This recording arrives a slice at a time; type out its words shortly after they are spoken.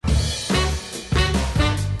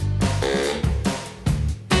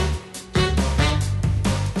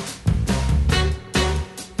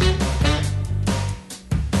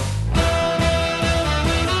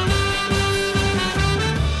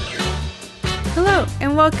Hello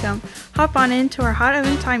and welcome. Hop on into our Hot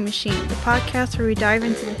Oven Time Machine, the podcast where we dive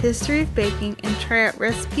into the history of baking and try out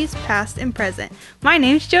recipes past and present. My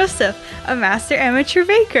name's Joseph, a master amateur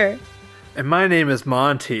baker. And my name is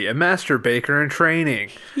Monty, a master baker in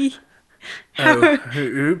training.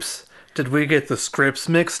 Oops. Did we get the scripts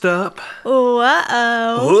mixed up?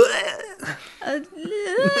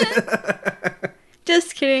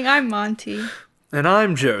 Just kidding, I'm Monty. And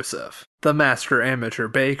I'm Joseph, the master amateur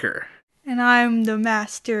baker. And I'm the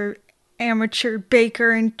master amateur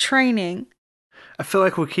baker in training. I feel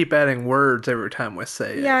like we keep adding words every time we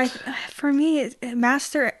say it. Yeah, for me, it's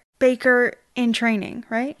master baker in training,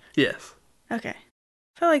 right? Yes. Okay.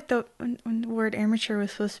 I feel like when the word amateur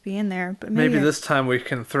was supposed to be in there, but maybe this time we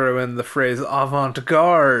can throw in the phrase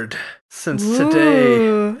avant-garde, since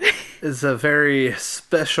today is a very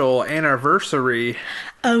special anniversary.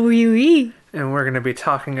 Oh, oui, oui. And we're going to be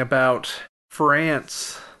talking about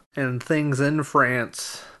France and things in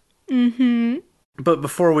France. Mm-hmm. But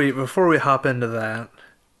before we hop into that,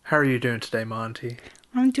 how are you doing today, Monty?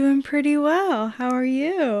 I'm doing pretty well. How are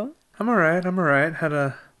you? I'm alright. Had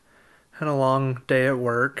a long day at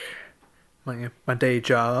work, my day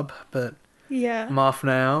job, but yeah, I'm off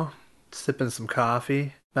now, sipping some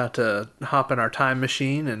coffee, about to hop in our time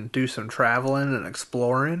machine and do some traveling and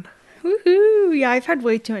exploring. Woohoo! Yeah, I've had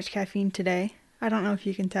way too much caffeine today. I don't know if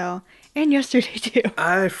you can tell. And yesterday too.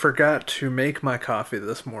 I forgot to make my coffee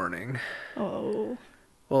this morning. Oh.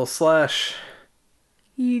 Well,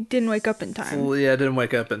 you didn't wake up in time. Well, yeah, I didn't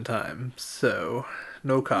wake up in time, so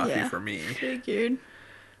no coffee for me. Figured.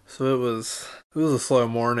 So it was a slow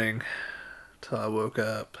morning till I woke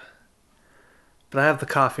up. But I have the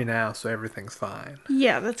coffee now, so everything's fine.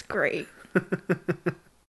 Yeah, that's great.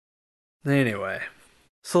 Anyway,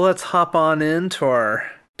 so let's hop on into our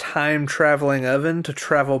time-traveling oven to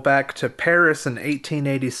travel back to Paris in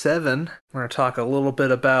 1887. We're going to talk a little bit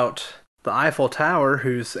about the Eiffel Tower,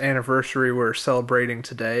 whose anniversary we're celebrating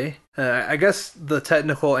today. I guess the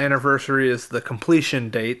technical anniversary is the completion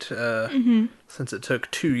date, since it took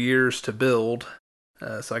 2 years to build.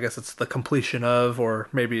 So I guess it's the completion of, or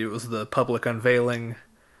maybe it was the public unveiling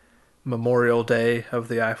Memorial Day of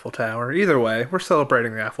the Eiffel Tower. Either way, we're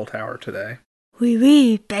celebrating the Eiffel Tower today. Oui,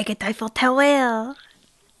 oui, baguette Eiffel Tower.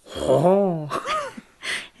 Oh.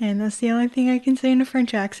 And that's the only thing I can say in a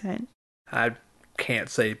French accent. I can't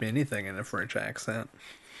say anything in a French accent.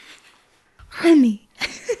 Honey.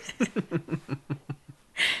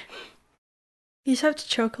 You just have to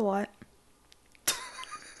choke a lot.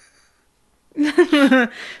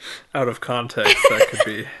 Out of context, that could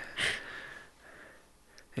be.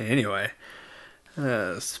 Anyway,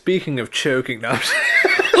 speaking of choking, no.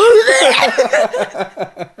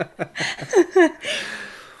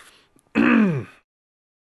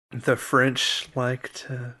 The French like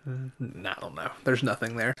to... I don't know. There's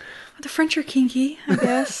nothing there. The French are kinky, I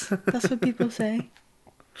guess. That's what people say.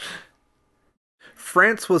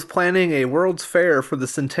 France was planning a World's Fair for the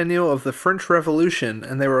centennial of the French Revolution,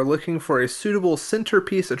 and they were looking for a suitable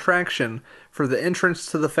centerpiece attraction for the entrance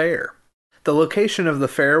to the fair. The location of the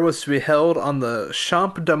fair was to be held on the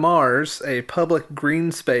Champ de Mars, a public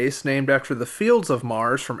green space named after the Fields of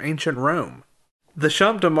Mars from ancient Rome. The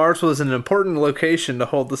Champ de Mars was an important location to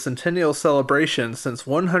hold the centennial celebration since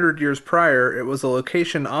 100 years prior it was a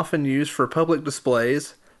location often used for public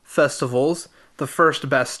displays, festivals, the first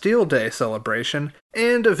Bastille Day celebration,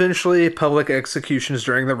 and eventually public executions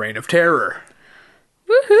during the Reign of Terror.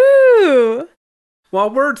 Woohoo! While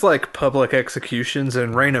words like public executions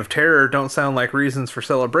and Reign of Terror don't sound like reasons for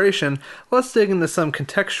celebration, let's dig into some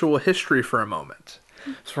contextual history for a moment.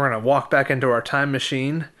 So we're going to walk back into our time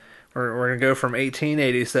machine. We're going to go from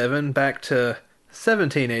 1887 back to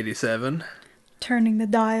 1787. Turning the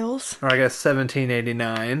dials. Or I guess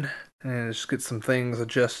 1789. And just get some things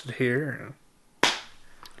adjusted here.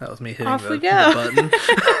 That was me hitting the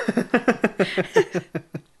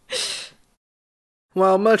button.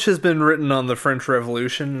 While much has been written on the French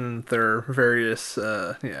Revolution and their various,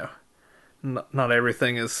 not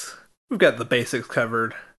everything is... We've got the basics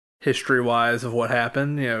covered history-wise of what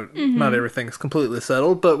happened. Not everything's completely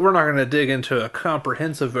settled, but we're not going to dig into a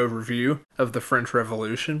comprehensive overview of the French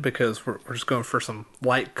Revolution because we're just going for some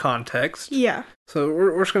light context. Yeah. So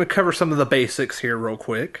we're just going to cover some of the basics here real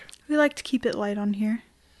quick. We like to keep it light on here.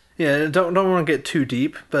 Yeah, don't want to get too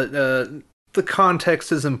deep, but the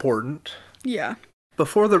context is important. Yeah.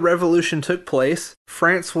 Before the revolution took place,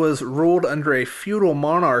 France was ruled under a feudal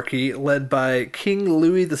monarchy led by King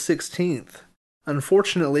Louis XVI.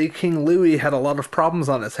 Unfortunately, King Louis had a lot of problems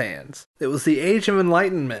on his hands. It was the Age of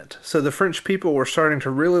Enlightenment, so the French people were starting to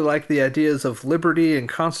really like the ideas of liberty and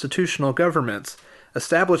constitutional governments,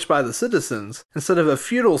 established by the citizens, instead of a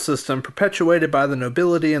feudal system perpetuated by the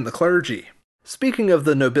nobility and the clergy. Speaking of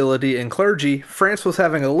the nobility and clergy, France was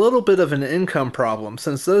having a little bit of an income problem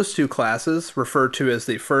since those two classes, referred to as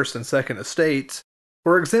the first and second estates,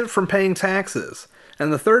 were exempt from paying taxes,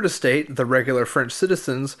 and the third estate, the regular French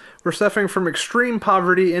citizens, were suffering from extreme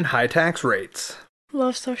poverty and high tax rates.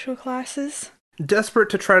 Love social classes. Desperate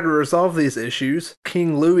to try to resolve these issues,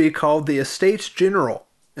 King Louis called the Estates General,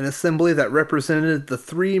 an assembly that represented the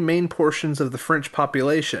three main portions of the French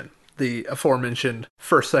population, the aforementioned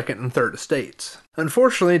first, second, and third estates.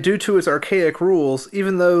 Unfortunately, due to its archaic rules,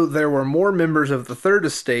 even though there were more members of the third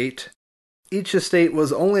estate, each estate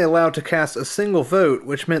was only allowed to cast a single vote,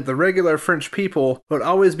 which meant the regular French people would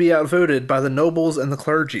always be outvoted by the nobles and the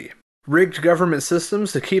clergy. Rigged government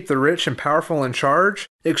systems to keep the rich and powerful in charge,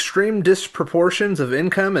 extreme disproportions of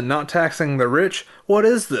income and not taxing the rich. What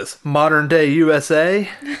is this, modern-day USA?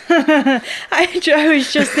 I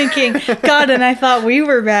was just thinking, God, and I thought we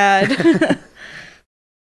were bad.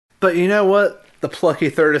 But you know what? The plucky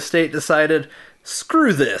Third Estate decided,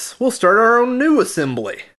 screw this, we'll start our own new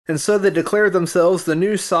assembly. And so they declared themselves the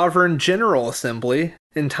new Sovereign General Assembly,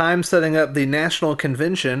 in time setting up the National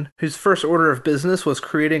Convention, whose first order of business was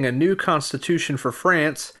creating a new constitution for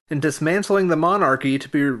France and dismantling the monarchy to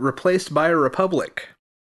be replaced by a republic.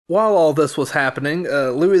 While all this was happening,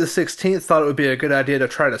 Louis XVI thought it would be a good idea to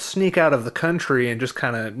try to sneak out of the country and just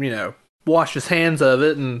kind of, wash his hands of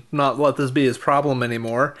it and not let this be his problem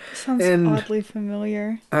anymore. Sounds oddly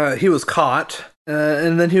familiar. He was caught,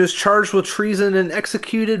 and then he was charged with treason and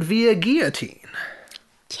executed via guillotine.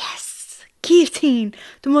 Yes! Guillotine!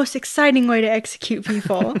 The most exciting way to execute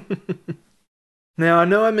people. Now, I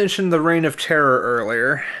know I mentioned the Reign of Terror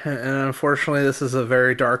earlier, and unfortunately this is a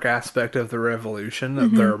very dark aspect of the Revolution.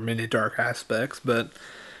 Mm-hmm. There are many dark aspects, but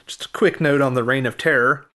just a quick note on the Reign of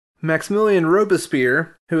Terror. Maximilien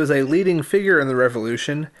Robespierre, who was a leading figure in the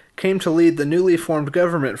revolution, came to lead the newly formed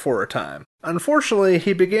government for a time. Unfortunately,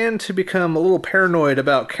 he began to become a little paranoid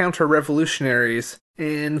about counter-revolutionaries,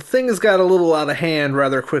 and things got a little out of hand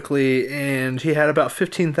rather quickly, and he had about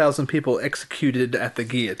 15,000 people executed at the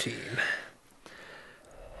guillotine.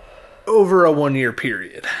 Over a 1-year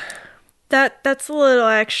period. That's a little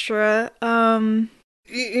extra.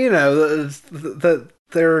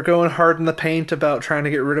 They were going hard in the paint about trying to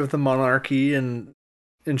get rid of the monarchy and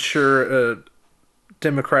ensure a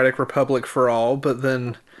democratic republic for all, but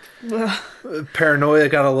then paranoia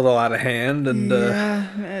got a little out of hand, and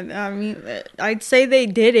I mean, I'd say they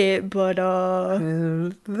did it, but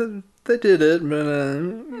they did it, but a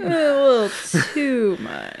little too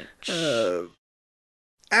much.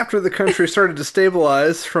 After the country started to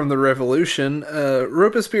stabilize from the revolution,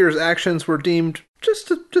 Robespierre's actions were deemed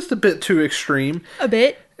just a bit too extreme. A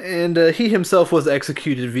bit? And he himself was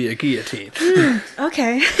executed via guillotine.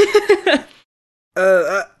 Okay.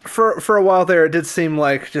 For a while there, it did seem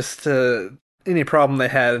like just any problem they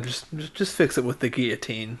had, just fix it with the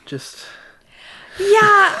guillotine. Yeah,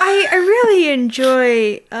 I really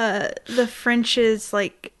enjoy the French's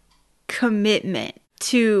commitment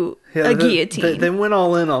to a guillotine. They went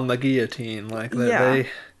all in on the guillotine.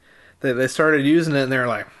 They started using it, and they were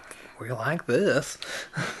like, we like this.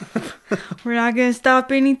 We're not going to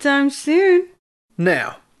stop anytime soon.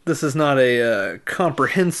 Now, this is not a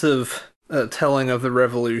comprehensive telling of the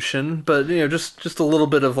revolution, but just a little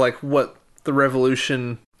bit of what the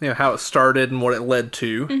revolution, how it started and what it led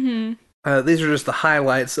to. Mm-hmm. These are just the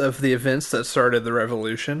highlights of the events that started the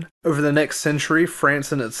revolution. Over the next century,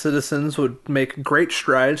 France and its citizens would make great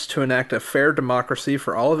strides to enact a fair democracy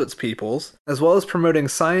for all of its peoples, as well as promoting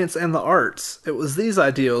science and the arts. It was these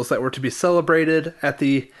ideals that were to be celebrated at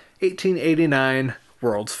the 1889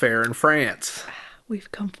 World's Fair in France.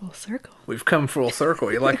 We've come full circle.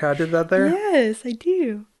 You like how I did that there? Yes, I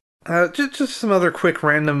do. Just some other quick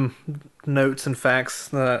random notes and facts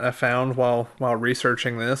that I found while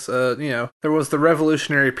researching this. There was the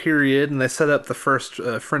Revolutionary period, and they set up the first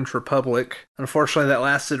French Republic. Unfortunately, that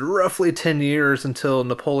lasted roughly 10 years until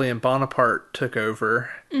Napoleon Bonaparte took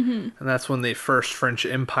over. Mm-hmm. And that's when the first French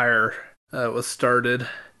Empire was started.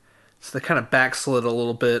 So they kind of backslid a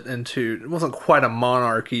little bit into, it wasn't quite a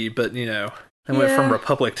monarchy, but, they went from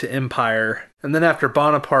republic to empire. And then after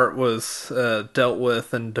Bonaparte was dealt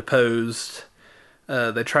with and deposed,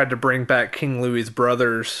 they tried to bring back King Louis's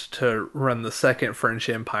brothers to run the second French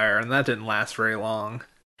Empire, and that didn't last very long.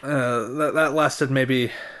 That lasted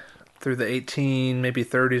maybe through the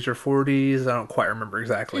 30s or 40s. I don't quite remember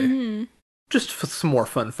exactly. Mm-hmm. Just for some more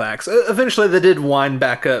fun facts. Eventually they did wind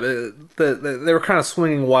back up. They were kind of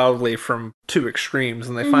swinging wildly from two extremes,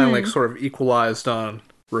 and they finally sort of equalized on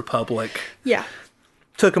republic. Yeah.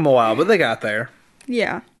 Took them a while, but they got there.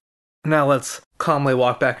 Yeah. Now let's calmly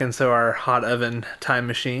walk back into our hot oven time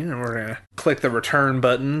machine, and we're going to click the return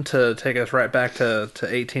button to take us right back to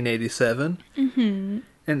 1887. Mm-hmm.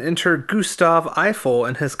 And enter Gustave Eiffel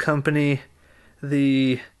and his company,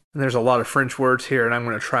 and there's a lot of French words here, and I'm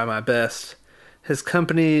going to try my best. His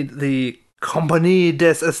company, the Compagnie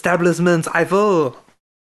des Etablissements Eiffel.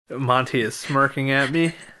 Monty is smirking at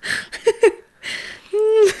me.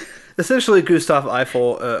 Essentially, Gustave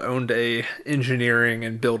Eiffel owned a engineering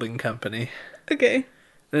and building company. Okay.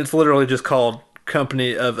 And it's literally just called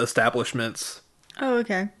Company of Establishments Oh,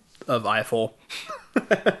 okay. of Eiffel.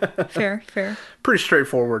 Fair. Pretty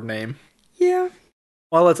straightforward name. Yeah.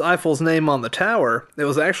 While it's Eiffel's name on the tower, it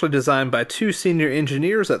was actually designed by two senior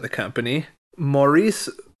engineers at the company, Maurice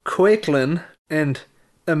Coquelin and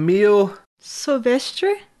Emile...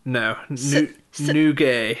 Sylvestre? No,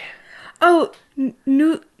 Nouguet. Oh,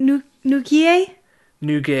 Nouguier?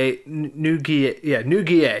 Nouguier.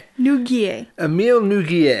 Nouguier. Emile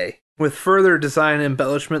Nouguier, with further design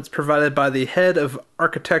embellishments provided by the head of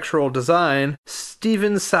architectural design,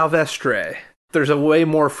 Stephen Sylvestre. There's a way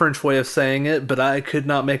more French way of saying it, but I could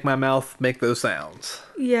not make my mouth make those sounds.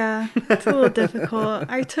 Yeah, it's a little difficult.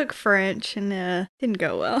 I took French and didn't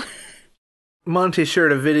go well. Monty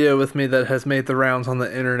shared a video with me that has made the rounds on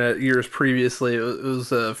the internet years previously. It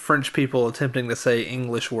was French people attempting to say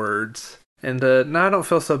English words. And now I don't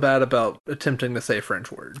feel so bad about attempting to say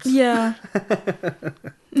French words. Yeah.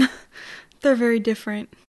 They're very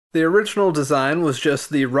different. The original design was just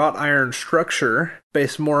the wrought iron structure,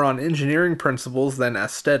 based more on engineering principles than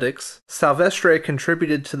aesthetics. Sylvestre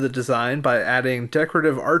contributed to the design by adding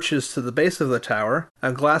decorative arches to the base of the tower,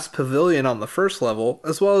 a glass pavilion on the first level,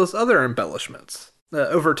 as well as other embellishments.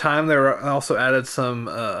 Over time, they were also added some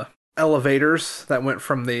elevators that went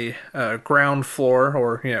from the ground floor,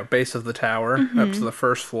 or base of the tower, up to the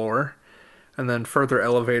first floor, and then further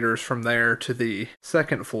elevators from there to the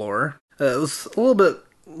second floor. It was a little bit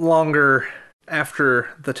longer after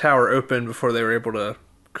the tower opened before they were able to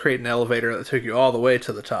create an elevator that took you all the way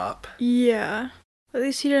to the top. Yeah. At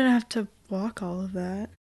least you didn't have to walk all of that.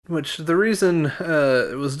 Which, the reason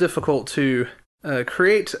it was difficult to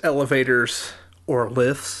create elevators, or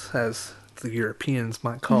lifts, as the Europeans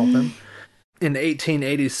might call them, in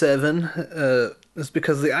 1887 is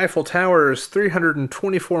because the Eiffel Tower is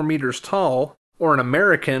 324 meters tall, or an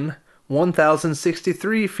American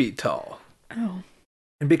 1,063 feet tall. Oh.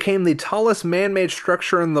 It became the tallest man-made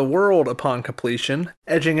structure in the world upon completion,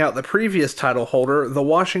 edging out the previous title holder, the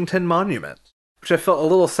Washington Monument. Which I felt a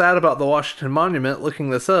little sad about the Washington Monument.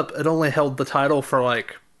 Looking this up, it only held the title for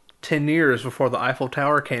like 10 years before the Eiffel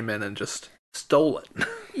Tower came in and just stole it.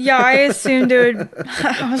 Yeah, I assumed it would...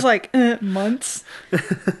 I was like, months?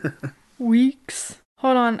 Weeks?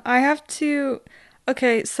 Hold on, I have to...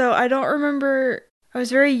 Okay, so I don't remember... I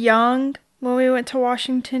was very young when we went to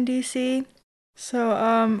Washington, D.C., so,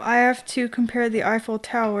 I have to compare the Eiffel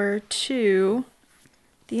Tower to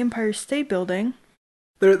the Empire State Building.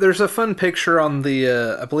 There's a fun picture on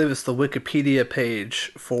the, I believe it's the Wikipedia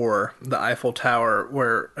page for the Eiffel Tower,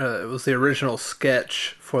 where it was the original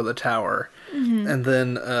sketch for the tower. Mm-hmm. And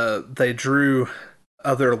then they drew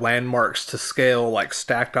other landmarks to scale, like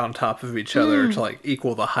stacked on top of each other to like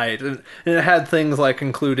equal the height. And it had things like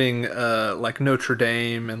including like Notre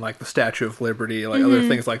Dame and like the Statue of Liberty, like other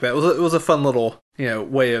things like that. It was a fun little,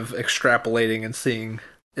 way of extrapolating and seeing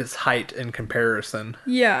its height in comparison.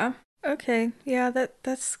 Yeah. Okay. Yeah,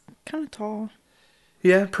 that's kind of tall.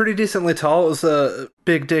 Yeah, pretty decently tall. It was a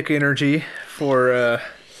big dick energy for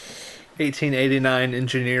 1889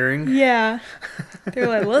 engineering. Yeah. They were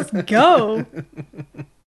like, let's go.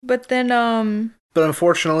 But then, But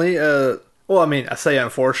unfortunately, I say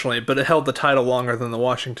unfortunately, but it held the title longer than the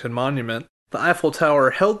Washington Monument. The Eiffel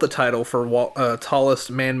Tower held the title for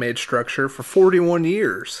tallest man-made structure for 41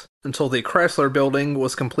 years, until the Chrysler Building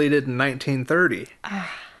was completed in 1930.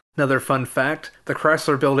 Another fun fact, the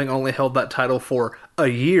Chrysler Building only held that title for a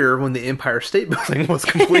year when the Empire State Building was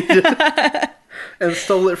completed. And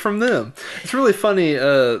stole it from them. It's really funny.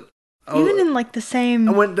 Even in like the same...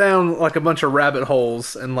 I went down like a bunch of rabbit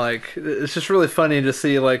holes, and like it's just really funny to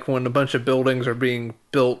see like when a bunch of buildings are being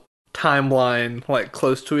built timeline like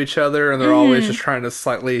close to each other, and they're always just trying to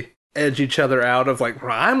slightly edge each other out of like,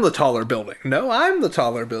 I'm the taller building. No, I'm the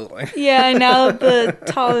taller building. Yeah, now the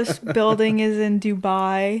tallest building is in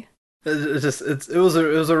Dubai. It was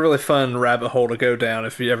a really fun rabbit hole to go down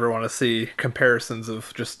if you ever want to see comparisons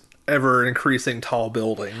of just ever increasing tall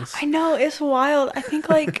buildings. I know, it's wild. I think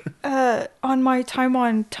like on my time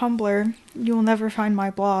on Tumblr, you will never find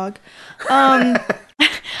my blog.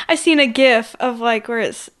 I seen a GIF of like where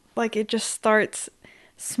it's like it just starts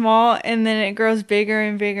small, and then it grows bigger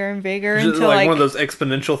and bigger and bigger Just until like one of those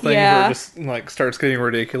exponential things where it just like starts getting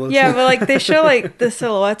ridiculous. Yeah, but like they show like the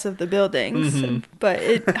silhouettes of the buildings, but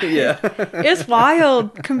Yeah. it's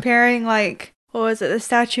wild comparing like what was it, the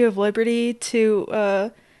Statue of Liberty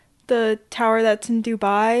to the tower that's in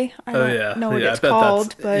Dubai. I don't know what it's I bet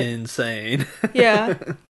called, that's but insane. yeah.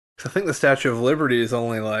 I think the Statue of Liberty is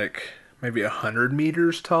only like maybe 100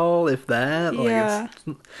 meters tall, if that. Yeah.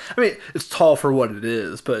 It's tall for what it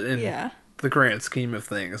is, but in Yeah. the grand scheme of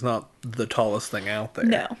things, not the tallest thing out there.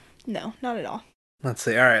 No, not at all. Let's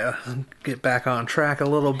see. All right, get back on track a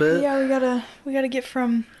little bit. Yeah, we gotta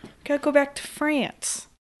go back to France.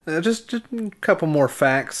 Just a couple more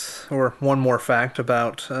facts, or one more fact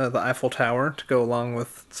about the Eiffel Tower to go along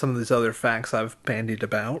with some of these other facts I've bandied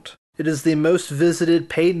about. It is the most visited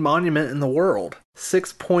paid monument in the world.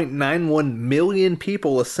 6.91 million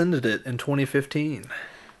people ascended it in 2015.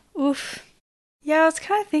 Oof. Yeah, I was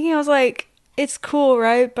kind of thinking, I was like, it's cool,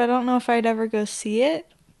 right? But I don't know if I'd ever go see it.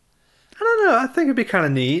 I don't know. I think it'd be kind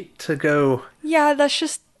of neat to go. Yeah,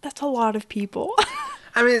 that's a lot of people.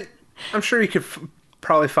 I mean, I'm sure you could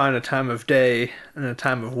probably find a time of day and a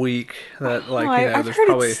time of week that, like, there's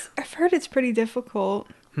probably. I've heard it's pretty difficult.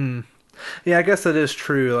 Yeah, I guess that is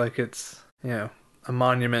true. Like, it's, a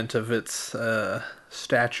monument of its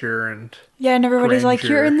stature and. Yeah, and everybody's like,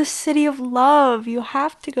 grandeur. you're in the city of love. You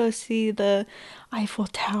have to go see the Eiffel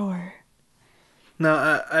Tower.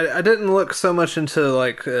 No, I didn't look so much into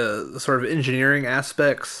like the sort of engineering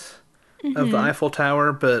aspects of the Eiffel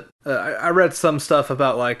Tower, but I read some stuff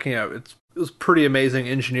about like it was pretty amazing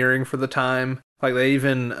engineering for the time. Like they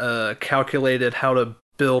even calculated how to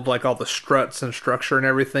build like all the struts and structure and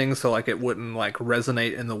everything, so like it wouldn't like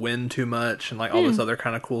resonate in the wind too much, and like all this other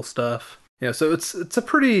kind of cool stuff. Yeah, so it's a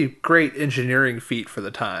pretty great engineering feat for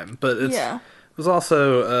the time, but it was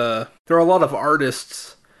also there were a lot of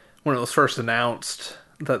artists. When it was first announced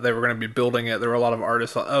that they were going to be building it, there were a lot of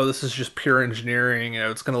artists like, oh, this is just pure engineering,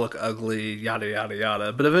 it's going to look ugly, yada, yada,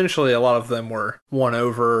 yada. But eventually a lot of them were won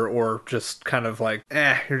over or just kind of like,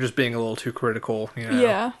 you're just being a little too critical,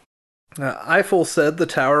 Yeah. Eiffel said the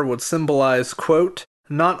tower would symbolize, quote,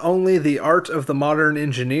 not only the art of the modern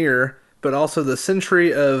engineer, but also the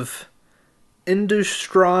century of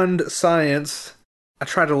Industrand science. I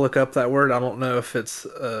tried to look up that word. I don't know if it's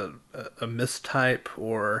a mistype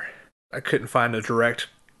or I couldn't find a direct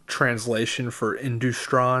translation for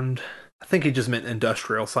Industrand. I think he just meant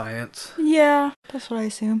industrial science. Yeah, that's what I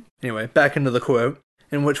assume. Anyway, back into the quote,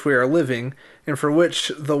 in which we are living, and for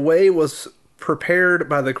which the way was prepared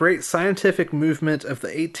by the great scientific movement of the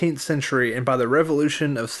 18th century and by the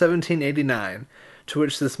revolution of 1789, to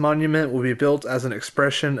which this monument will be built as an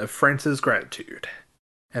expression of France's gratitude.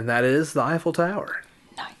 And that is the Eiffel Tower.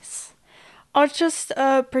 Nice. I'll just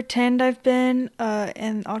pretend I've been,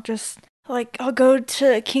 and I'll go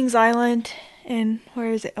to Kings Island in,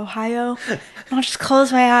 where is it, Ohio? And I'll just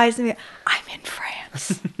close my eyes and be, I'm in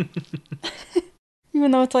France.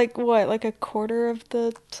 Even though it's like, what, like a quarter of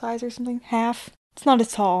the size or something? Half? It's not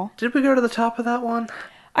as tall. Did we go to the top of that one?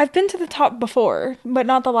 I've been to the top before, but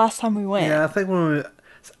not the last time we went. Yeah, I think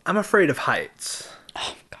I'm afraid of heights.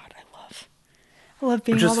 Oh, God, I love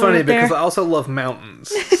being Which all is the way funny up there. because I also love mountains.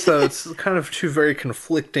 So it's kind of two very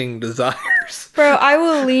conflicting desires. Bro, I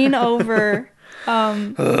will lean over.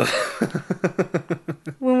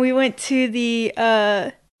 When we went to the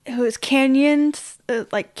it was canyons,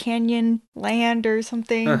 like Canyon Land or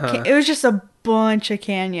something. It was just a bunch of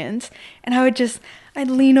canyons, and I'd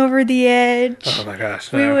lean over the edge. Oh my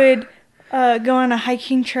gosh! We would go on a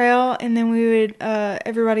hiking trail, and then we would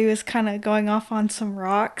everybody was kind of going off on some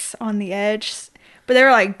rocks on the edge. But they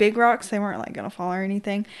were like big rocks. They weren't like gonna fall or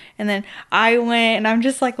anything. And then I went, and I'm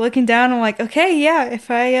just like looking down. I'm like, okay, yeah. If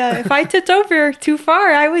I tipped over too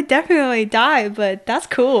far, I would definitely die. But that's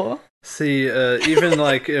cool. See, even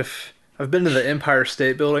like if I've been to the Empire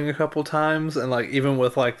State Building a couple times, and like even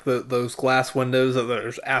with like those glass windows that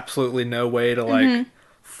there's absolutely no way to like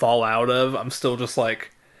fall out of, I'm still just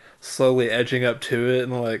like slowly edging up to it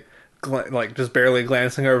and like just barely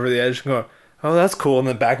glancing over the edge and going, oh, that's cool, and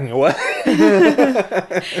then backing away.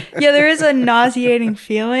 Yeah, there is a nauseating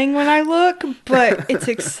feeling when I look, but it's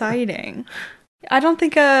exciting. I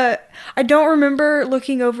don't remember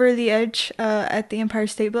looking over the edge at the Empire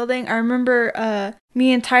State Building. I remember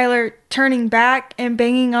me and Tyler turning back and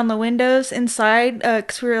banging on the windows inside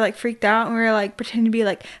because we were like freaked out, and we were like pretending to be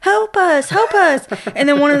like, help us, help us. And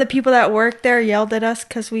then one of the people that worked there yelled at us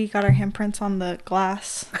because we got our handprints on the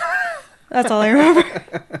glass. That's all I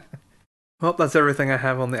remember. Well, that's everything I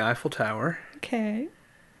have on the Eiffel Tower. Okay.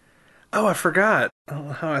 Oh, I forgot. I don't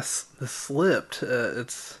know how this slipped.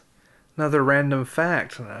 It's another random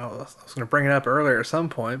fact. And I was going to bring it up earlier at some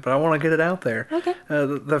point, but I want to get it out there. Okay.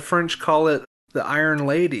 The French call it the Iron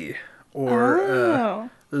Lady, or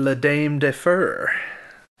La Dame de Fer.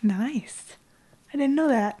 Nice. I didn't know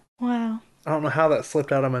that. Wow. I don't know how that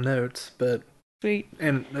slipped out of my notes, but... Sweet.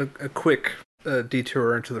 And a quick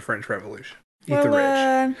detour into the French Revolution. Eat the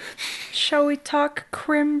Well, rich. shall we talk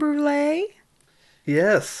creme brulee?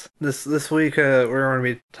 Yes. This week we're going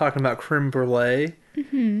to be talking about creme brulee.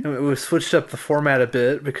 Mm-hmm. And we've switched up the format a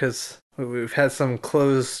bit because we've had some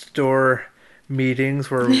closed door meetings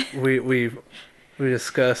where we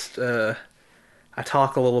discussed I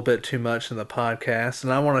talk a little bit too much in the podcast,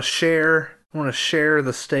 and I want to share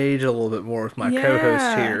the stage a little bit more with my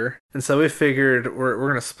co-host here. And so we figured we're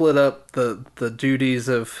going to split up the duties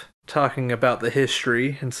of talking about the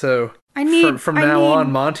history. And so from now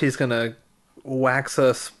on, Monty's going to wax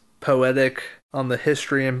us poetic on the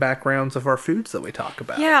history and backgrounds of our foods that we talk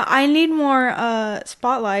about. Yeah, I need more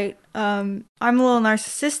spotlight. I'm a little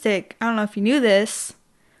narcissistic. I don't know if you knew this.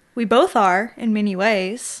 We both are, in many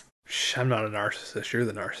ways. Shh, I'm not a narcissist. You're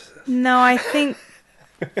the narcissist. No, I think...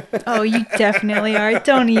 Oh, you definitely are.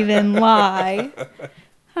 Don't even lie. I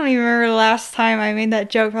don't even remember the last time I made that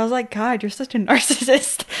joke. I was like, God, you're such a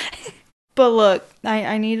narcissist. But look,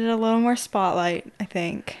 I needed a little more spotlight, I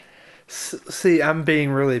think. See, I'm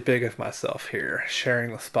being really big of myself here,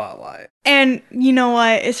 sharing the spotlight. And you know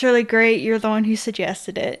what? It's really great. You're the one who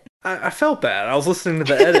suggested it. I felt bad. I was listening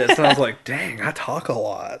to the edits and I was like, dang, I talk a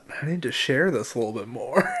lot. I need to share this a little bit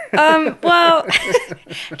more. Well,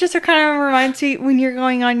 just to kind of remind you when you're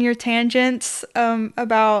going on your tangents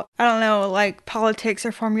about, I don't know, like politics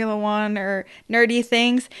or Formula One or nerdy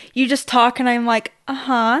things, you just talk and I'm like,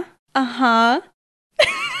 uh-huh.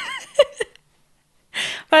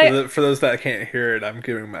 For those that can't hear it, I'm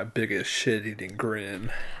giving my biggest shit-eating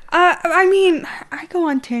grin. I mean, I go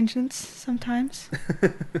on tangents sometimes.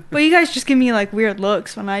 But you guys just give me like weird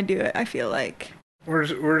looks when I do it, I feel like. We're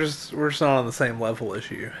just not on the same level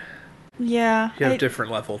as you. Yeah. You have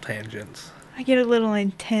different level tangents. I get a little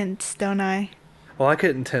intense, don't I? Well, I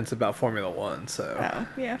get intense about Formula One, so... Oh,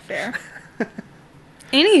 yeah, fair.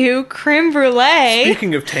 Anywho, creme brulee.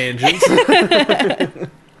 Speaking of tangents...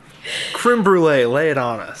 Creme brulee, lay it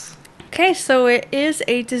on us. Okay, so it is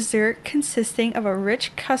a dessert consisting of a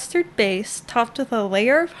rich custard base topped with a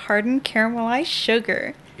layer of hardened caramelized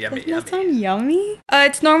sugar. Yummy, Doesn't that sound yummy?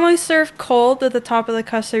 It's normally served cold, with the top of the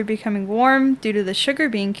custard becoming warm due to the sugar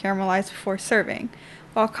being caramelized before serving.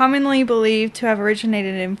 While commonly believed to have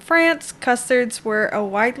originated in France, custards were a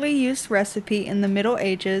widely used recipe in the Middle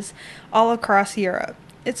Ages all across Europe.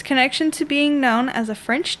 Its connection to being known as a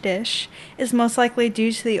French dish is most likely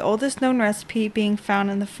due to the oldest known recipe being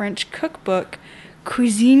found in the French cookbook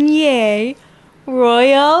Cuisinier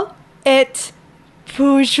Royal et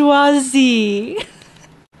Bourgeoisie.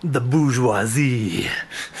 The bourgeoisie.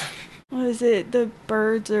 What is it? The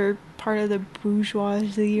birds are part of the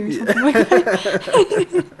bourgeoisie or something like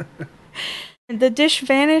that. The dish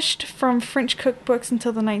vanished from French cookbooks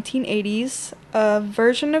until the 1980s. A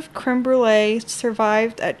version of creme brulee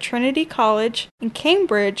survived at Trinity College in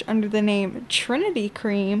Cambridge under the name Trinity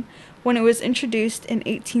Cream when it was introduced in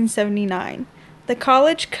 1879. The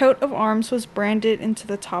college coat of arms was branded into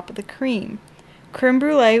the top of the cream. Creme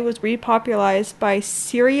brulee was repopularized by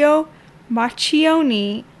Cirio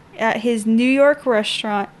Macchioni at his New York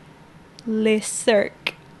restaurant Le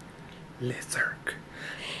Cirque. Le Cirque.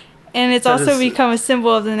 And it's also become a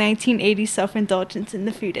symbol of the 1980s self-indulgence in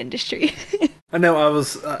the food industry. I know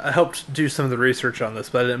I helped do some of the research on this,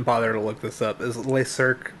 but I didn't bother to look this up. Is Le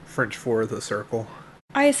Cirque French for the circle?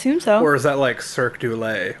 I assume so. Or is that like Cirque du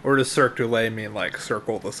Lait? Or does Cirque du Lait mean like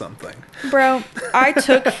circle to something? Bro, I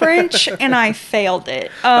took French and I failed it.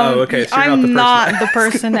 Okay, so you're I'm not the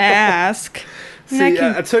person to ask. See,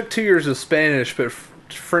 I took 2 years of Spanish, but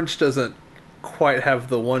French doesn't quite have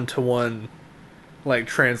the one-to-one like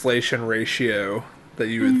translation ratio that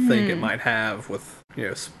you would think it might have with, you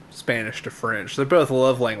know, Spanish to French. They're both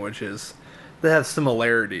love languages. They have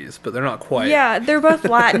similarities, but they're not quite. Yeah, they're both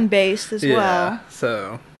Latin based as well. Yeah,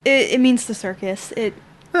 so it means the circus.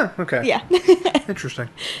 Oh, okay. Yeah. Interesting.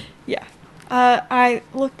 Yeah. I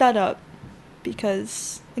looked that up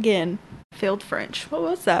because, again, failed French. What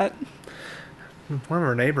was that? One of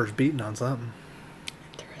our neighbors beating on something.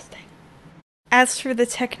 Interesting. As for the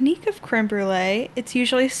technique of creme brulee, it's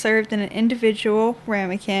usually served in an individual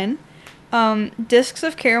ramekin. Discs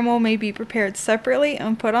of caramel may be prepared separately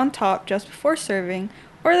and put on top just before serving,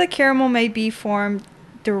 or the caramel may be formed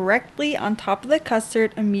directly on top of the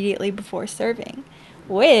custard immediately before serving.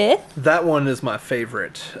 That one is my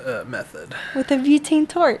favorite method. With a butane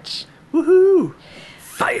torch. Woohoo!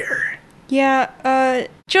 Fire! Yeah,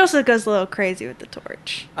 Joseph goes a little crazy with the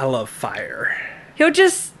torch. I love fire. He'll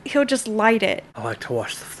just light it. I like to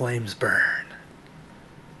watch the flames burn.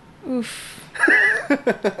 Oof.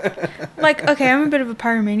 Like, okay, I'm a bit of a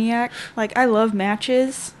pyromaniac. Like, I love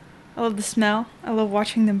matches. I love the smell. I love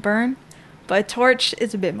watching them burn. But a torch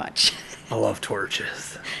is a bit much. I love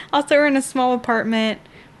torches. Also, we're in a small apartment.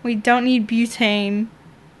 We don't need butane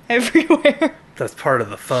everywhere. That's part of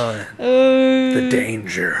the fun. The The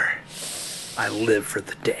danger. I live for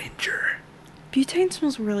the danger. Butane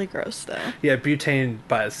smells really gross, though. Yeah, butane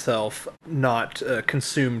by itself, not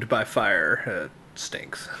consumed by fire,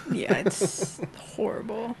 stinks. Yeah, it's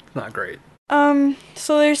horrible. Not great.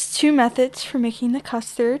 So there's two methods for making the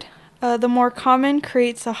custard. The more common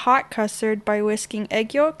creates a hot custard by whisking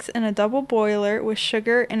egg yolks in a double boiler with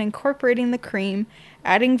sugar and incorporating the cream,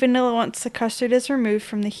 adding vanilla once the custard is removed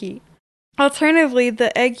from the heat. Alternatively,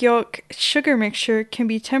 the egg yolk sugar mixture can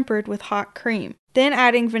be tempered with hot cream, then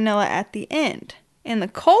adding vanilla at the end. In the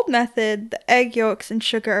cold method, the egg yolks and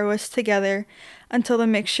sugar are whisked together until the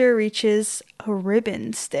mixture reaches a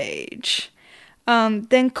ribbon stage.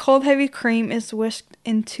 Then cold heavy cream is whisked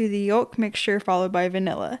into the yolk mixture followed by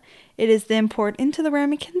vanilla. It is then poured into the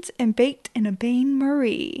ramekins and baked in a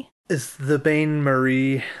bain-marie. Is the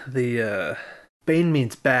bain-marie the, bain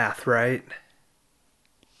means bath, right?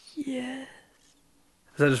 Yeah.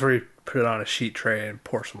 Is that just where you put it on a sheet tray and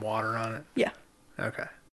pour some water on it? Yeah. Okay.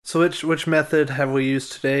 So which method have we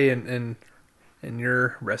used today in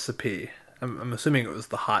your recipe? I'm assuming it was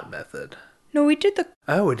the hot method. No, we did the...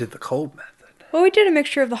 Oh, we did the cold method. Well, we did a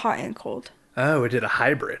mixture of the hot and cold. Oh, we did a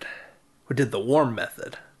hybrid. We did the warm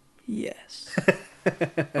method. Yes.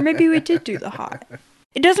 Or maybe we did do the hot.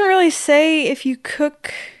 It doesn't really say if you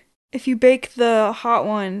bake the hot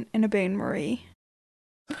one in a bain-marie.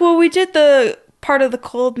 Well, we did the part of the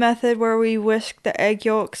cold method where we whisked the egg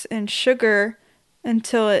yolks and sugar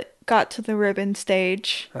until it got to the ribbon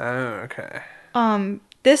stage. Oh, okay.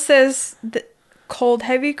 This says the cold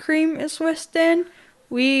heavy cream is whisked in.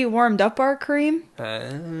 We warmed up our cream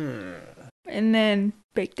and then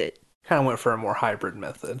baked it. Kind of went for a more hybrid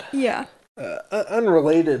method. Yeah.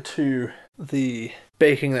 Unrelated to the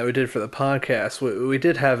baking that we did for the podcast, we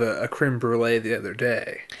did have a creme brulee the other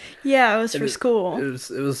day. Yeah, it was for school. It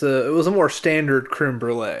was a more standard creme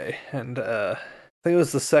brulee, and I think it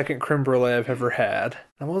was the second creme brulee I've ever had.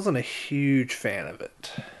 I wasn't a huge fan of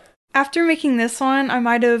it. After making this one, I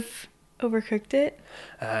might have overcooked it.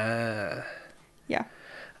 Yeah.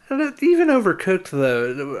 Even overcooked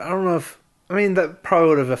though, I don't know if... I mean, that probably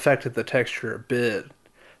would have affected the texture a bit.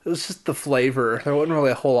 It was just the flavor. There wasn't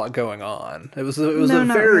really a whole lot going on. It was a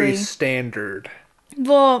very really standard.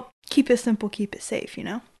 Well, keep it simple, keep it safe, you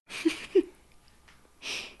know?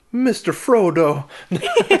 Mr. Frodo!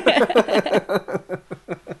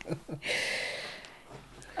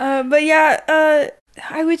 But yeah,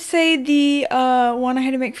 I would say the one I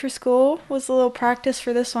had to make for school was a little practice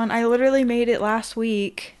for this one. I literally made it last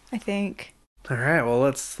week, I think. All right, well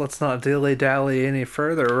let's not dilly dally any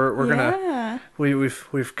further. We're gonna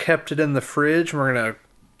we've kept it in the fridge. We're gonna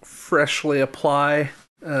freshly apply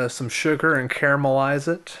some sugar and caramelize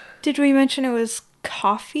it. Did we mention it was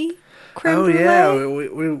coffee creme brulee? Yeah,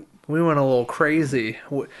 we went a little crazy.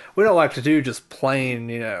 We don't like to do just plain,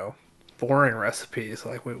 boring recipes.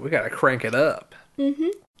 Like we gotta crank it up. Mm-hmm.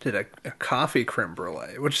 Did a coffee creme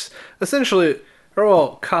brulee, which is essentially,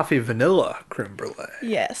 coffee vanilla creme brulee.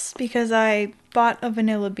 Yes, because I bought a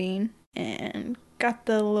vanilla bean and got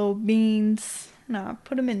the little beans and I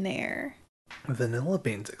put them in there. Vanilla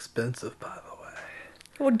bean's expensive, by the way.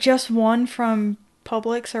 Well, just one from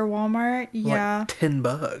Publix or Walmart. Yeah. Like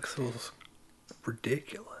 $10. It was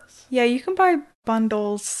ridiculous. Yeah, you can buy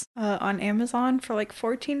bundles on Amazon for like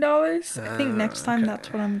 $14. I think next time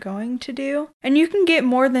that's what I'm going to do. And you can get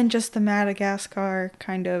more than just the Madagascar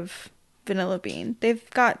kind of vanilla bean. They've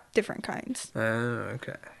got different kinds. Oh,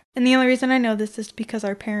 okay. And the only reason I know this is because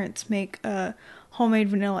our parents make a homemade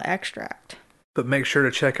vanilla extract. But make sure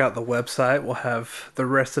to check out the website. We'll have the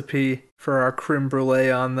recipe for our creme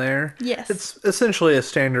brulee on there. Yes. It's essentially a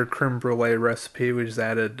standard creme brulee recipe. We just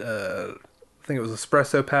added, I think it was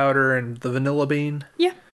espresso powder and the vanilla bean.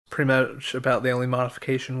 Yeah. Pretty much about the only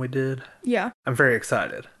modification we did. Yeah. I'm very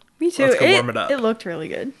excited. Me too. Let's go warm it up. It looked really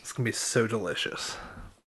good. It's going to be so delicious.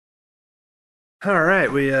 All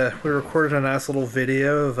right, we recorded a nice little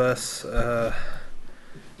video of us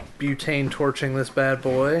butane torching this bad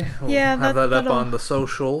boy. We'll have that up on the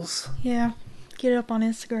socials. Yeah, get it up on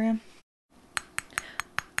Instagram.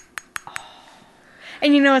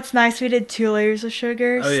 And it's nice. We did 2 layers of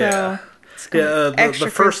sugar, so gonna Yeah, be the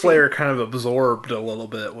extra first crispy. layer kind of absorbed a little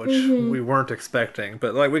bit, which we weren't expecting.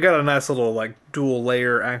 But like we got a nice little like dual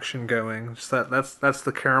layer action going. Just that's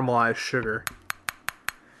the caramelized sugar.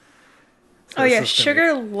 So Oh this yeah, is gonna be.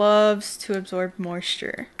 sugar loves to absorb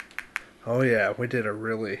moisture. Oh yeah, we did a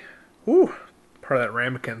really. Whew, part of that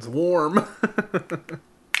ramekin's warm.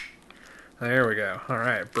 There we go. All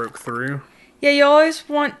right, broke through. Yeah, you always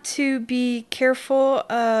want to be careful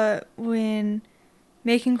when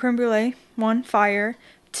making creme brulee. One, fire.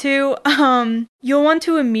 Two, you'll want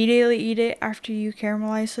to immediately eat it after you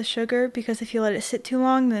caramelize the sugar because if you let it sit too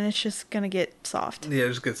long, then it's just gonna get soft. Yeah, it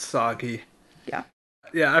just gets soggy. Yeah.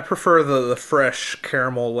 Yeah, I prefer the fresh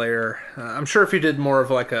caramel layer. I'm sure if you did more of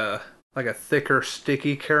like a thicker,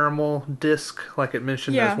 sticky caramel disc, like it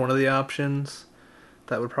mentioned as Yeah. one of the options,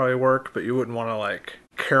 that would probably work. But you wouldn't want to like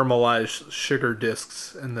caramelize sugar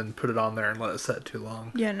discs and then put it on there and let it set too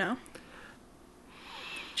long. Yeah, no.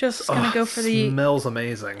 Just gonna Oh, go for the smells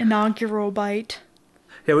amazing. inaugural bite.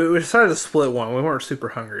 Yeah, we decided to split one. We weren't super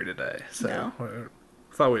hungry today, so No. we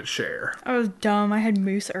thought we'd share. I was dumb. I had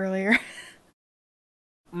mousse earlier.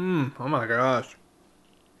 Oh my gosh.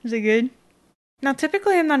 Is it good? Now,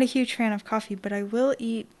 typically I'm not a huge fan of coffee, but I will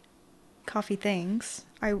eat coffee things.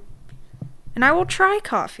 I will try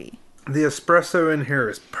coffee. The espresso in here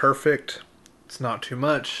is perfect. It's not too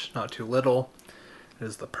much, not too little. It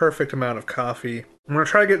is the perfect amount of coffee. I'm going to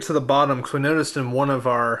try to get to the bottom because we noticed in one of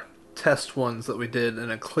our test ones that we did in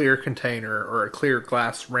a clear container or a clear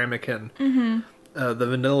glass ramekin, the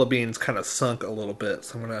vanilla beans kind of sunk a little bit.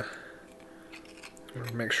 So I'm going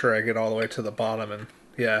to make sure I get all the way to the bottom. And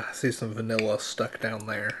yeah, I see some vanilla stuck down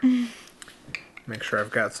there. Make sure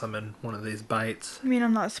I've got some in one of these bites. I mean,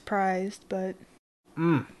 I'm not surprised, but...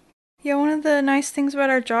 Yeah, one of the nice things about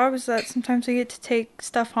our job is that sometimes we get to take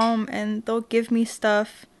stuff home and they'll give me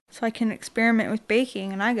stuff so I can experiment with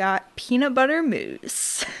baking, and I got peanut butter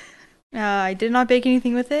mousse. I did not bake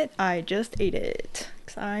anything with it, I just ate it,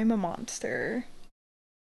 because I'm a monster.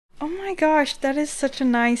 Oh my gosh, that is such a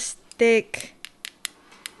nice, thick...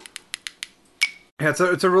 Yeah,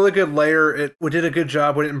 it's a really good layer. We did a good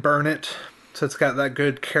job. We didn't burn it, so it's got that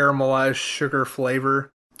good caramelized sugar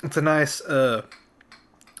flavor. It's a nice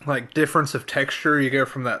like difference of texture. You go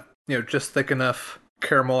from that just thick enough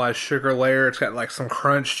caramelized sugar layer. It's got like some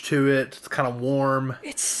crunch to it. It's kind of warm.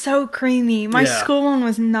 It's so creamy. My school one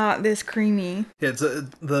was not this creamy. Yeah, it's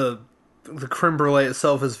the creme brulee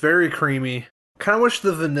itself is very creamy. Kind of wish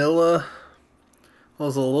the vanilla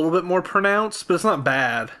was a little bit more pronounced, but it's not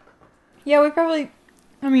bad. Yeah, we probably,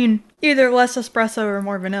 I mean, either less espresso or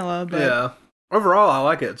more vanilla, but... Yeah. Overall, I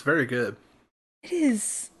like it. It's very good. It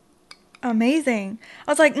is amazing.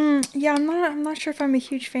 I was like, yeah, I'm not sure if I'm a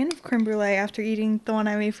huge fan of creme brulee after eating the one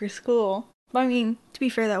I made for school. But I mean, to be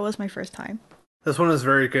fair, that was my first time. This one is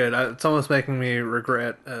very good. It's almost making me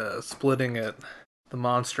regret splitting it. The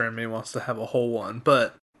monster in me wants to have a whole one,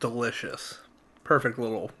 but delicious. Perfect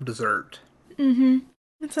little dessert.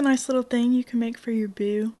 It's a nice little thing you can make for your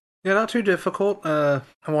boo. Yeah, not too difficult. I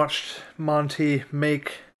watched Monty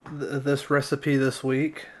make this recipe this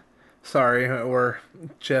week. Sorry, where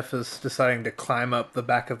Jeff is deciding to climb up the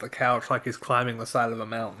back of the couch like he's climbing the side of a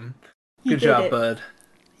mountain. Good job, bud.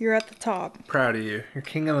 You're at the top. Proud of you. You're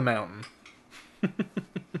king of the mountain.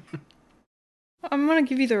 I'm gonna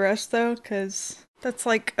give you the rest, though, because that's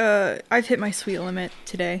like, I've hit my sweet limit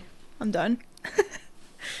today. I'm done. I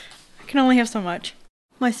can only have so much.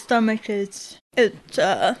 My stomach it's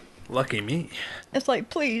Lucky me. It's like,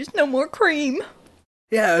 please, no more cream.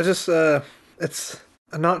 Yeah, it's a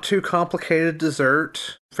not too complicated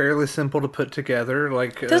dessert. Fairly simple to put together.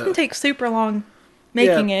 Like it doesn't take super long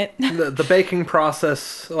making it. the baking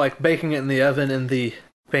process, like baking it in the oven in the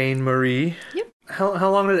bain marie. Yep. How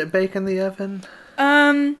long did it bake in the oven?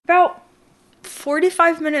 About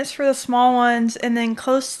 45 minutes for the small ones, and then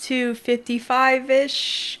close to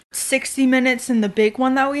 55-ish, 60 minutes in the big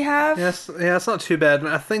one that we have. Yes, yeah, it's not too bad.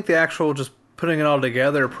 I think the actual just putting it all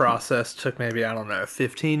together process took maybe, I don't know,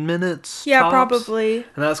 15 minutes. Yeah, tops. probably.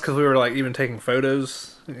 And that's because we were like even taking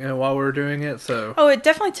photos, while we were doing it. So. Oh, it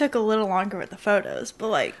definitely took a little longer with the photos, but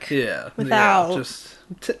like without just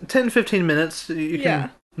 10-15 minutes. You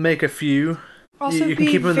can make a few. Also, you can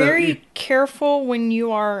be keep them very careful when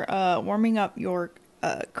you are warming up your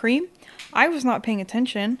cream. I was not paying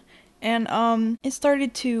attention, and it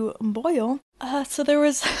started to boil. So there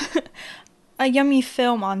was a yummy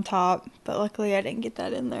film on top, but luckily I didn't get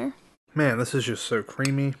that in there. Man, this is just so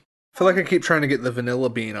creamy. I feel like I keep trying to get the vanilla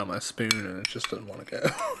bean on my spoon, and it just doesn't want to go.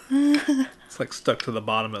 It's like stuck to the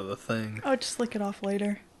bottom of the thing. I'll just lick it off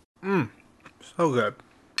later. So good.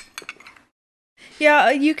 Yeah,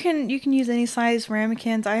 you can use any size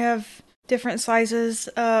ramekins. I have different sizes.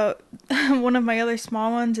 One of my other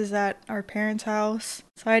small ones is at our parents' house.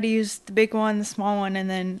 So I had to use the big one, the small one, and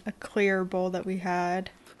then a clear bowl that we had.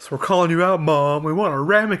 So we're calling you out, Mom. We want a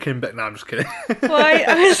ramekin back. No, I'm just kidding. Well,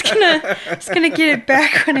 I was gonna get it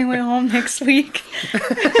back when I went home next week.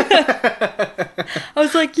 I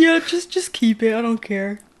was like, yeah, just keep it. I don't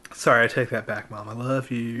care. Sorry, I take that back, Mom. I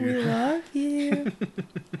love you. We love you.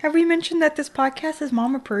 Have we mentioned that this podcast is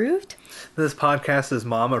mom approved? This podcast is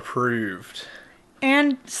Mom approved.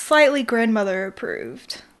 And slightly grandmother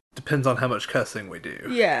approved. Depends on how much cussing we do.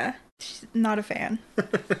 Yeah. She's not a fan.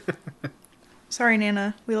 Sorry,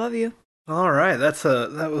 Nana. We love you. All right,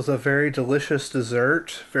 that was a very delicious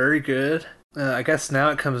dessert. Very good. I guess now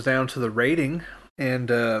it comes down to the rating. And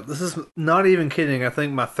this is not even kidding. I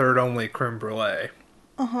think my third only creme brulee.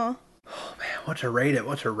 Uh-huh. Oh, man, what to rate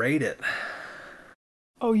it?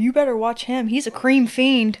 Oh, you better watch him. He's a cream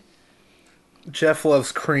fiend. Jeff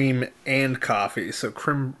loves cream and coffee, so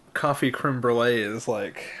coffee creme brulee is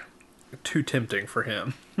like too tempting for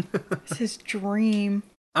him. It's his dream.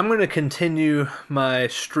 I'm going to continue my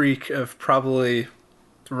streak of probably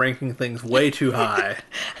ranking things way too high.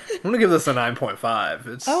 I'm going to give this a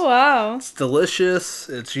 9.5. Oh, wow. It's delicious.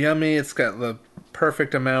 It's yummy. It's got the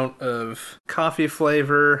perfect amount of coffee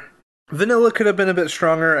flavor. Vanilla could have been a bit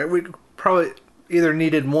stronger. We probably either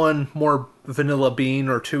needed one more vanilla bean,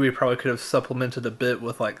 or two, we probably could have supplemented a bit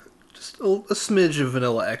with like just a smidge of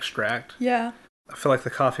vanilla extract. Yeah. I feel like the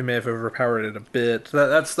coffee may have overpowered it a bit.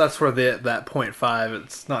 That's where that 0.5,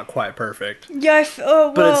 it's not quite perfect. Yeah,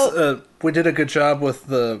 but we did a good job with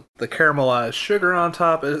the caramelized sugar on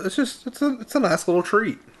top. It's a nice little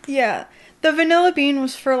treat. Yeah. The vanilla bean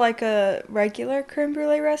was for like a regular creme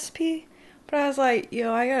brulee recipe, but I was like,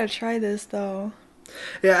 yo, I gotta try this though.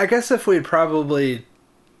 Yeah, I guess if we'd probably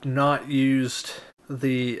not used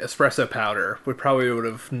the espresso powder, we probably would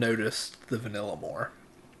have noticed the vanilla more.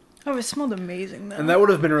 Oh, it smelled amazing though. And that would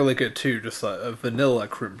have been really good too, just a vanilla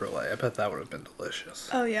creme brulee. I bet that would have been delicious.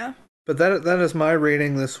 Oh yeah. But that is my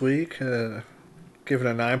rating this week. Give it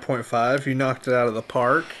a 9.5. You knocked it out of the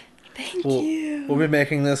park. Thank you. We'll be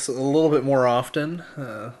making this a little bit more often.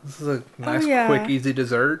 This is a nice, quick, easy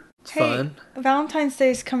dessert. It's fun. Valentine's Day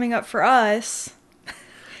is coming up for us. Yeah,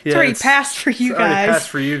 it's already passed for you guys. Already passed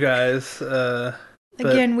for you guys.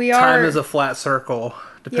 Again, time is a flat circle.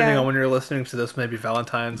 Depending on when you're listening to this, maybe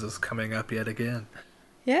Valentine's is coming up yet again.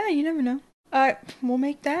 Yeah, you never know. We'll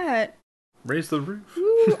make that. Raise the roof.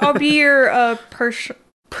 Ooh, I'll be your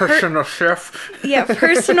personal chef. Yeah,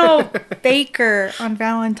 personal baker on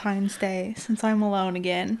Valentine's Day, since I'm alone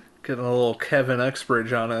again. Getting a little Kevin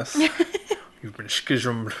Uxbridge on us. You've been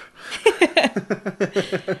schismed.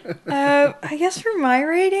 I guess for my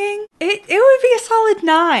rating, it would be a solid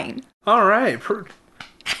 9. All right.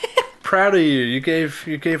 Proud of you. You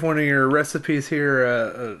gave one of your recipes here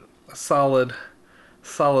a solid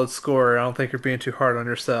score. I don't think you're being too hard on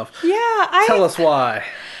yourself. Yeah, Tell us why.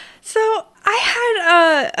 So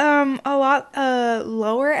I had a lot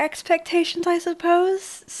lower expectations, I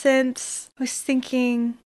suppose, since I was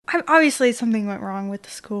thinking. Obviously, something went wrong with the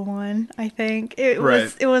school one. I think it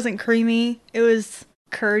wasn't creamy. It was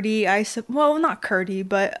curdy. Well, not curdy,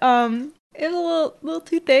 but it was a little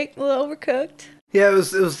too thick, a little overcooked. Yeah, it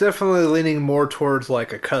was definitely leaning more towards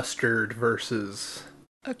like a custard versus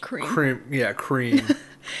a cream. Yeah, cream.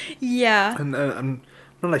 Yeah. And I'm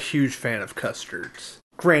not a huge fan of custards.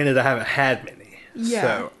 Granted, I haven't had many,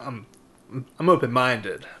 so I'm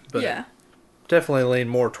open-minded, but definitely lean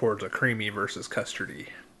more towards a creamy versus custardy.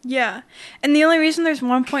 Yeah, and the only reason there's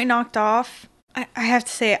 1 point knocked off, I have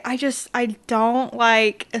to say, I don't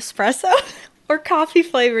like espresso or coffee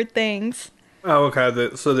flavored things. Oh,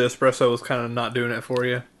 okay. So the espresso was kind of not doing it for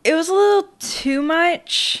you? It was a little too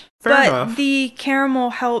much, Fair enough. The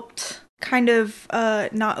caramel helped kind of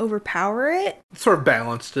not overpower it. Sort of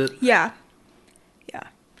balanced it. Yeah. Yeah.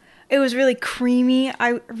 It was really creamy.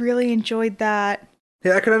 I really enjoyed that.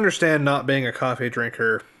 Yeah, I can understand not being a coffee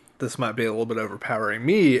drinker. This might be a little bit overpowering.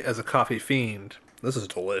 Me, as a coffee fiend, this is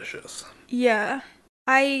delicious. Yeah.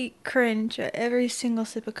 I cringe at every single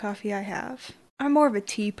sip of coffee I have. I'm more of a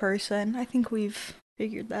tea person. I think we've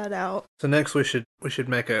figured that out. So next we should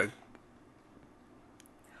make a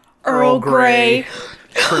Earl Grey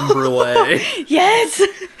creme brulee. Yes!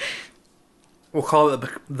 We'll call it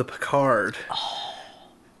the Picard.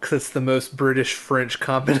 Because it's the most British-French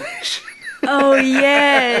combination. Oh,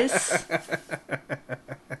 yes!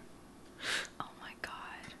 Oh my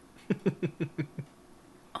god.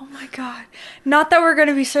 Oh my god. Not that we're going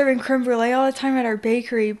to be serving creme brulee all the time at our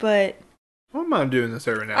bakery, but... I wouldn't mind doing this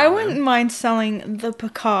every now and I then. wouldn't mind selling the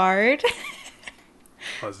Picard.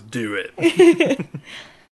 Let's do it.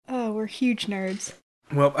 Oh, we're huge nerds.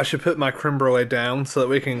 Well, I should put my creme brulee down so that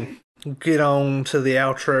we can get on to the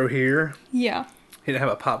outro here. Yeah. You didn't have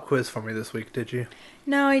a pop quiz for me this week, did you?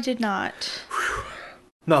 No, I did not.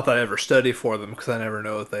 Not that I ever study for them, because I never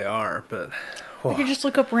know what they are, but... I could just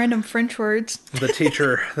look up random French words. The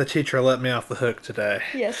teacher let me off the hook today.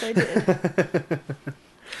 Yes, I did.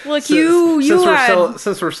 Look,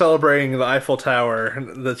 since we're celebrating the Eiffel Tower,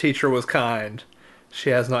 the teacher was kind. She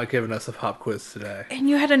has not given us a pop quiz today. And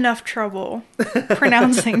you had enough trouble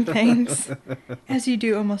pronouncing things, as you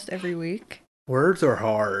do almost every week. Words are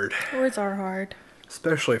hard. Words are hard.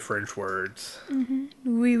 Especially French words. Mm-hmm.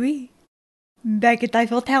 Oui, oui. Baguette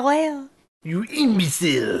Eiffel Tower. You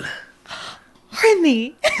imbecile.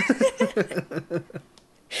 Remy.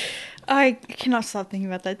 I cannot stop thinking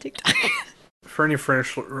about that TikTok. For any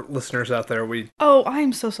French listeners out there, Oh,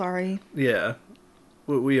 I'm so sorry. Yeah.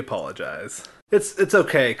 We apologize. It's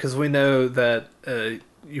okay, because we know that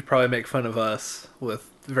you probably make fun of us with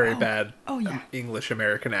very bad English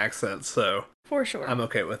American accents, so... For sure. I'm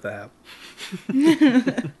okay with that.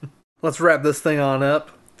 Let's wrap this thing on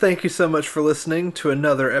up. Thank you so much for listening to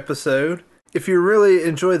another episode. If you really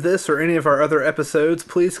enjoyed this or any of our other episodes,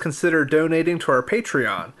 please consider donating to our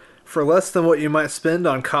Patreon. For less than what you might spend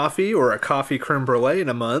on coffee or a coffee creme brulee in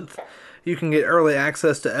a month, you can get early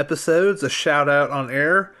access to episodes, a shout out on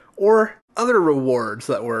air, or other rewards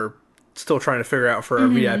that we're still trying to figure out for our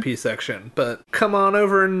VIP section. But come on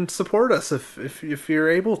over and support us if you're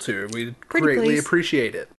able to. We'd greatly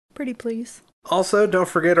appreciate it. Pretty please. Also, don't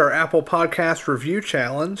forget our Apple Podcast Review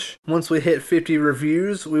Challenge. Once we hit 50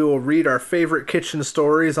 reviews, we will read our favorite kitchen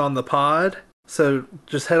stories on the pod. So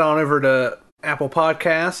just head on over to Apple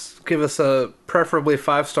Podcasts, give us a preferably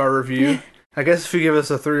 5-star review. I guess if you give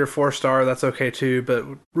us a 3 or 4 star, that's okay too, but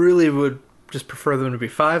really would just prefer them to be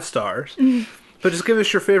 5 stars. But just give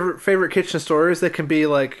us your favorite kitchen stories. They can be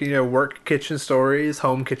like, work kitchen stories,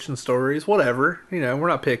 home kitchen stories, whatever. We're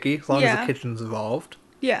not picky as long as the kitchen's involved.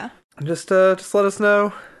 Yeah. Just let us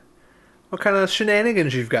know what kind of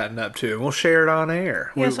shenanigans you've gotten up to, and we'll share it on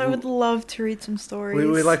air. Yes, I would love to read some stories.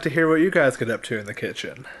 We'd like to hear what you guys get up to in the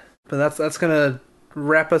kitchen. But that's gonna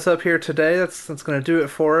wrap us up here today. That's gonna do it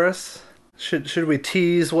for us. Should we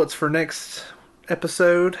tease what's for next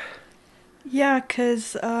episode? Yeah,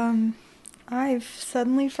 'cause I've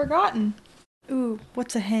suddenly forgotten. Ooh,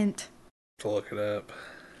 what's a hint? To look it up.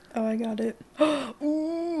 Oh, I got it.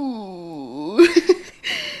 Ooh.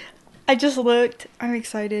 I just looked. I'm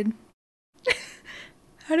excited.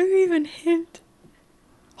 How do we even hint?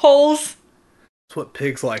 Holes. It's what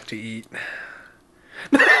pigs like to eat.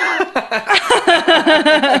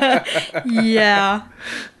 Yeah.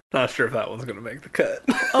 Not sure if that one's gonna make the cut.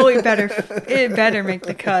 Oh, it better make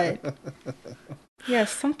the cut.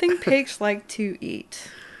 Yes, something pigs like to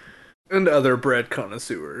eat. And other bread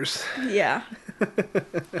connoisseurs. Yeah.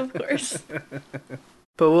 Of course.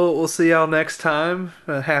 But we'll see y'all next time.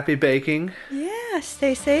 Happy baking. Yeah,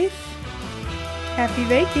 stay safe. Happy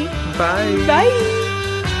baking. Bye. Bye.